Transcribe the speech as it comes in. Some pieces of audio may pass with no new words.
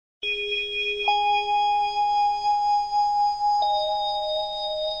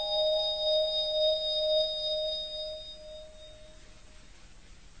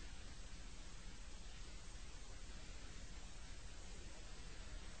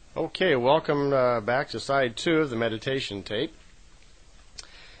Okay, welcome back to side 2 of the meditation tape.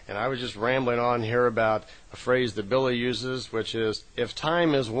 And I was just rambling on here about a phrase that Billy uses, which is, if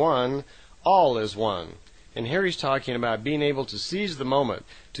time is one, all is one. And here he's talking about being able to seize the moment,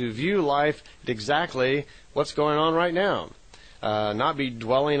 to view life at exactly what's going on right now. Not be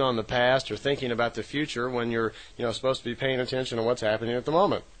dwelling on the past or thinking about the future when you're supposed to be paying attention to what's happening at the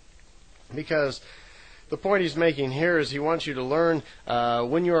moment. Because the point he's making here is he wants you to learn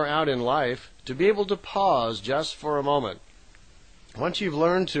when you are out in life to be able to pause just for a moment. Once you've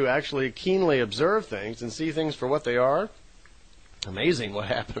learned to actually keenly observe things and see things for what they are, amazing what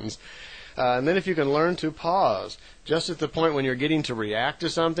happens. And then if you can learn to pause just at the point when you're getting to react to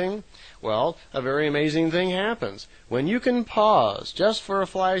something, well, a very amazing thing happens. When you can pause just for a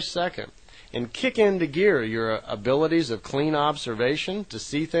flash second and kick into gear your abilities of clean observation to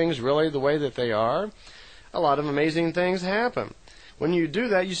see things really the way that they are, a lot of amazing things happen. When you do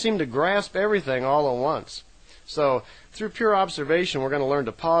that, you seem to grasp everything all at once. So through pure observation, we're going to learn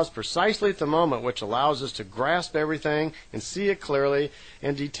to pause precisely at the moment, which allows us to grasp everything and see it clearly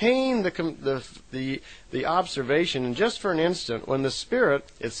and detain the observation and just for an instant when the spirit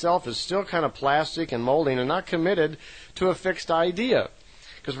itself is still kind of plastic and molding and not committed to a fixed idea.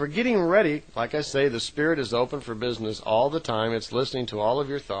 Because we're getting ready, like I say, the spirit is open for business all the time. It's listening to all of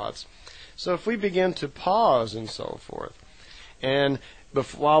your thoughts. So if we begin to pause and so forth, and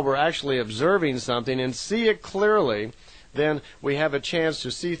while we're actually observing something and see it clearly, then we have a chance to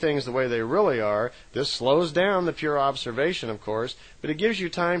see things the way they really are. This slows down the pure observation, of course, but it gives you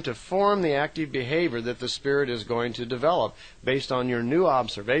time to form the active behavior that the spirit is going to develop based on your new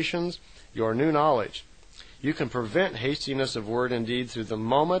observations, your new knowledge. You can prevent hastiness of word and deed through the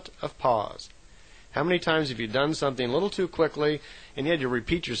moment of pause. How many times have you done something a little too quickly and you had to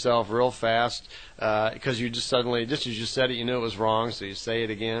repeat yourself real fast because you just suddenly, just as you said it, you knew it was wrong, so you say it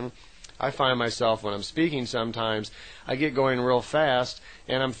again? I find myself when I'm speaking sometimes, I get going real fast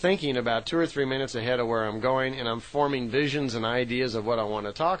and I'm thinking about 2 or 3 minutes ahead of where I'm going and I'm forming visions and ideas of what I want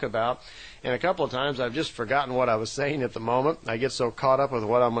to talk about. And a couple of times I've just forgotten what I was saying at the moment. I get so caught up with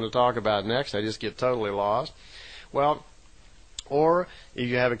what I'm going to talk about next, I just get totally lost. Well, or if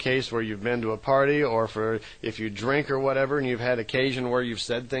you have a case where you've been to a party, or if you drink or whatever, and you've had occasion where you've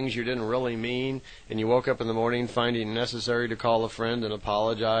said things you didn't really mean, and you woke up in the morning finding it necessary to call a friend and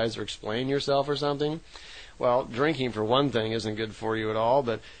apologize or explain yourself or something. Well, drinking, for one thing, isn't good for you at all,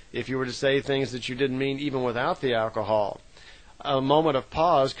 but if you were to say things that you didn't mean even without the alcohol, a moment of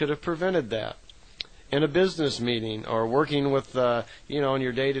pause could have prevented that. In a business meeting or working with, in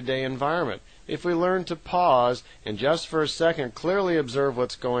your day-to-day environment, if we learn to pause and just for a second clearly observe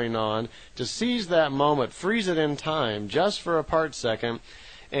what's going on, to seize that moment, freeze it in time just for a part second,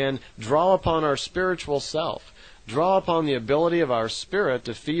 and draw upon our spiritual self, draw upon the ability of our spirit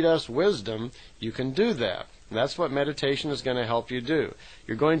to feed us wisdom, you can do that. And that's what meditation is going to help you do.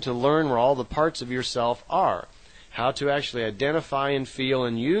 You're going to learn where all the parts of yourself are, how to actually identify and feel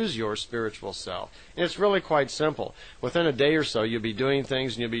and use your spiritual self. And it's really quite simple. Within a day or so, you'll be doing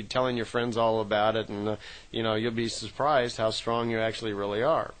things and you'll be telling your friends all about it, and you'll be surprised how strong you actually really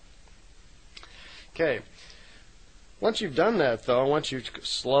are. Okay. Once you've done that, though, once you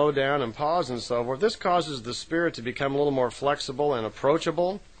slow down and pause and so forth, this causes the spirit to become a little more flexible and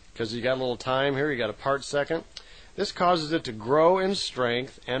approachable, because you got a little time here, you got a part second. This causes it to grow in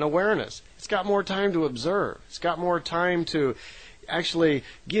strength and awareness. It's got more time to observe. It's got more time to actually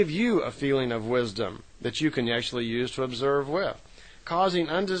give you a feeling of wisdom that you can actually use to observe with, causing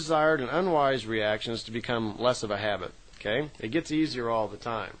undesired and unwise reactions to become less of a habit. Okay? It gets easier all the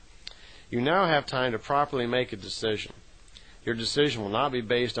time. You now have time to properly make a decision. Your decision will not be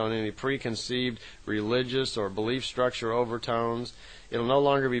based on any preconceived religious or belief structure overtones. It'll no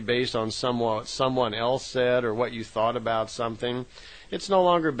longer be based on what someone else said or what you thought about something. It's no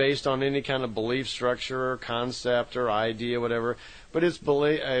longer based on any kind of belief structure or concept or idea, whatever. But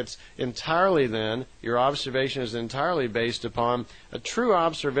it's entirely then, your observation is entirely based upon a true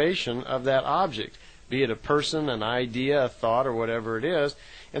observation of that object, be it a person, an idea, a thought, or whatever it is.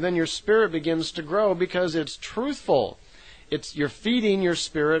 And then your spirit begins to grow because it's truthful. You're feeding your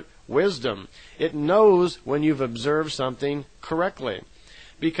spirit wisdom. It knows when you've observed something correctly.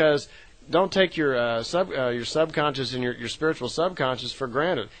 Because don't take your subconscious and your spiritual subconscious for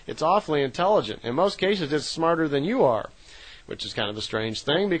granted. It's awfully intelligent. In most cases, it's smarter than you are, which is kind of a strange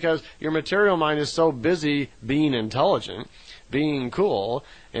thing because your material mind is so busy being intelligent being cool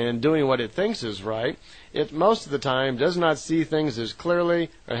and doing what it thinks is right, it most of the time does not see things as clearly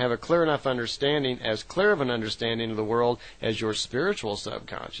or have a clear enough understanding, as clear of an understanding of the world as your spiritual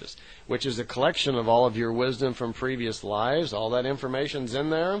subconscious, which is a collection of all of your wisdom from previous lives. All that information's in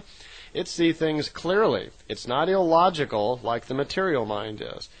there. It sees things clearly. It's not illogical like the material mind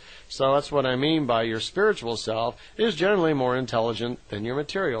is. So that's what I mean by your spiritual self is generally more intelligent than your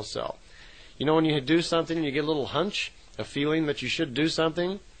material self. You know, when you do something and you get a little hunch, a feeling that you should do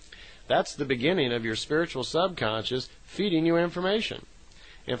something, that's the beginning of your spiritual subconscious feeding you information.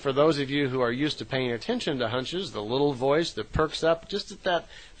 And for those of you who are used to paying attention to hunches, the little voice that perks up just at that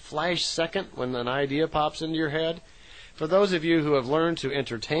flash second when an idea pops into your head, for those of you who have learned to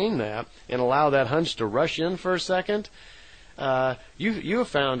entertain that and allow that hunch to rush in for a second, you have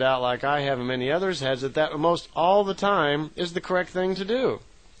found out, like I have and many others has, that most all the time is the correct thing to do.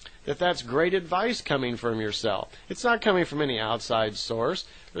 That's great advice coming from yourself. It's not coming from any outside source.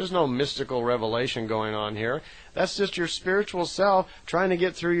 There's no mystical revelation going on here. That's just your spiritual self trying to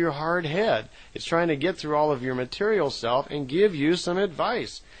get through your hard head. It's trying to get through all of your material self and give you some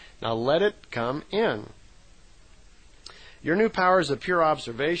advice. Now let it come in. Your new powers of pure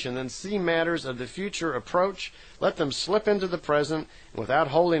observation then see matters of the future approach, let them slip into the present, and without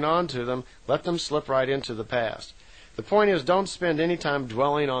holding on to them, let them slip right into the past. The point is, don't spend any time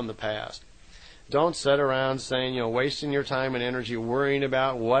dwelling on the past. Don't sit around saying, wasting your time and energy worrying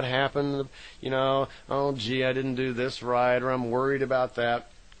about what happened, oh gee, I didn't do this right, or I'm worried about that.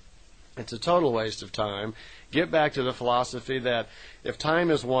 It's a total waste of time. Get back to the philosophy that if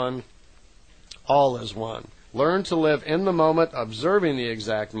time is one, all is one. Learn to live in the moment, observing the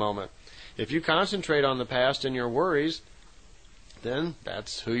exact moment. If you concentrate on the past and your worries, then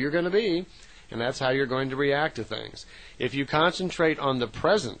that's who you're going to be, and that's how you're going to react to things. If you concentrate on the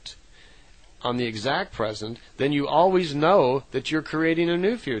present, on the exact present, then you always know that you're creating a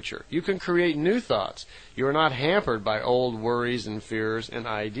new future. You can create new thoughts. You are not hampered by old worries and fears and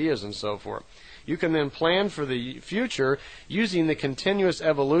ideas and so forth. You can then plan for the future using the continuous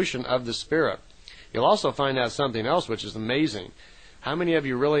evolution of the spirit. You'll also find out something else which is amazing. How many of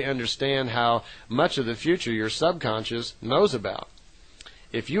you really understand how much of the future your subconscious knows about?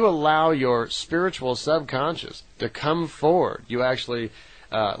 If you allow your spiritual subconscious to come forward, you actually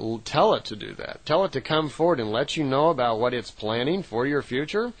tell it to do that. Tell it to come forward and let you know about what it's planning for your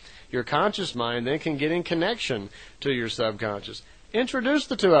future. Your conscious mind then can get in connection to your subconscious. Introduce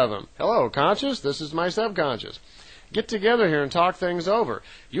the two of them. Hello, conscious. This is my subconscious. Get together here and talk things over.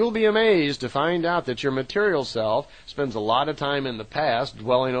 You'll be amazed to find out that your material self spends a lot of time in the past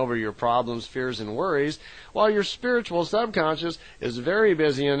dwelling over your problems, fears, and worries, while your spiritual subconscious is very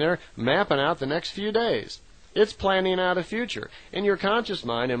busy in there mapping out the next few days. It's planning out a future. And your conscious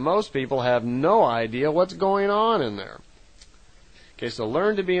mind, and most people have no idea what's going on in there. Okay, so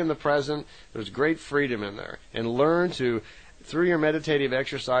learn to be in the present. There's great freedom in there. And learn to, through your meditative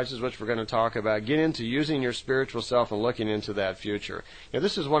exercises, which we're going to talk about, get into using your spiritual self and looking into that future.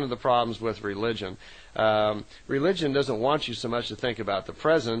 This is one of the problems with religion. Religion doesn't want you so much to think about the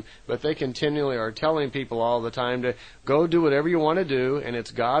present, but they continually are telling people all the time to go do whatever you want to do, and it's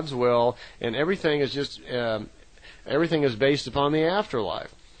God's will, and everything is just everything is based upon the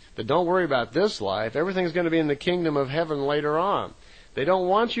afterlife. But don't worry about this life. Everything's going to be in the kingdom of heaven later on. They don't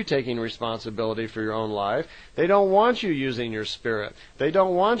want you taking responsibility for your own life. They don't want you using your spirit. They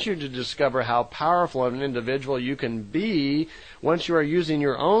don't want you to discover how powerful an individual you can be once you are using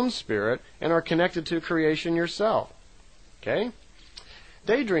your own spirit and are connected to creation yourself. Okay?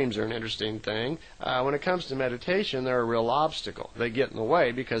 Daydreams are an interesting thing. When it comes to meditation, they're a real obstacle. They get in the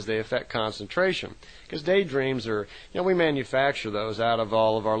way because they affect concentration. Because daydreams are, we manufacture those out of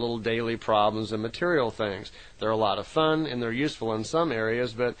all of our little daily problems and material things. They're a lot of fun and they're useful in some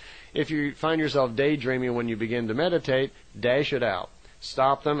areas, but if you find yourself daydreaming when you begin to meditate, dash it out.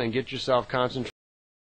 Stop them and get yourself concentrated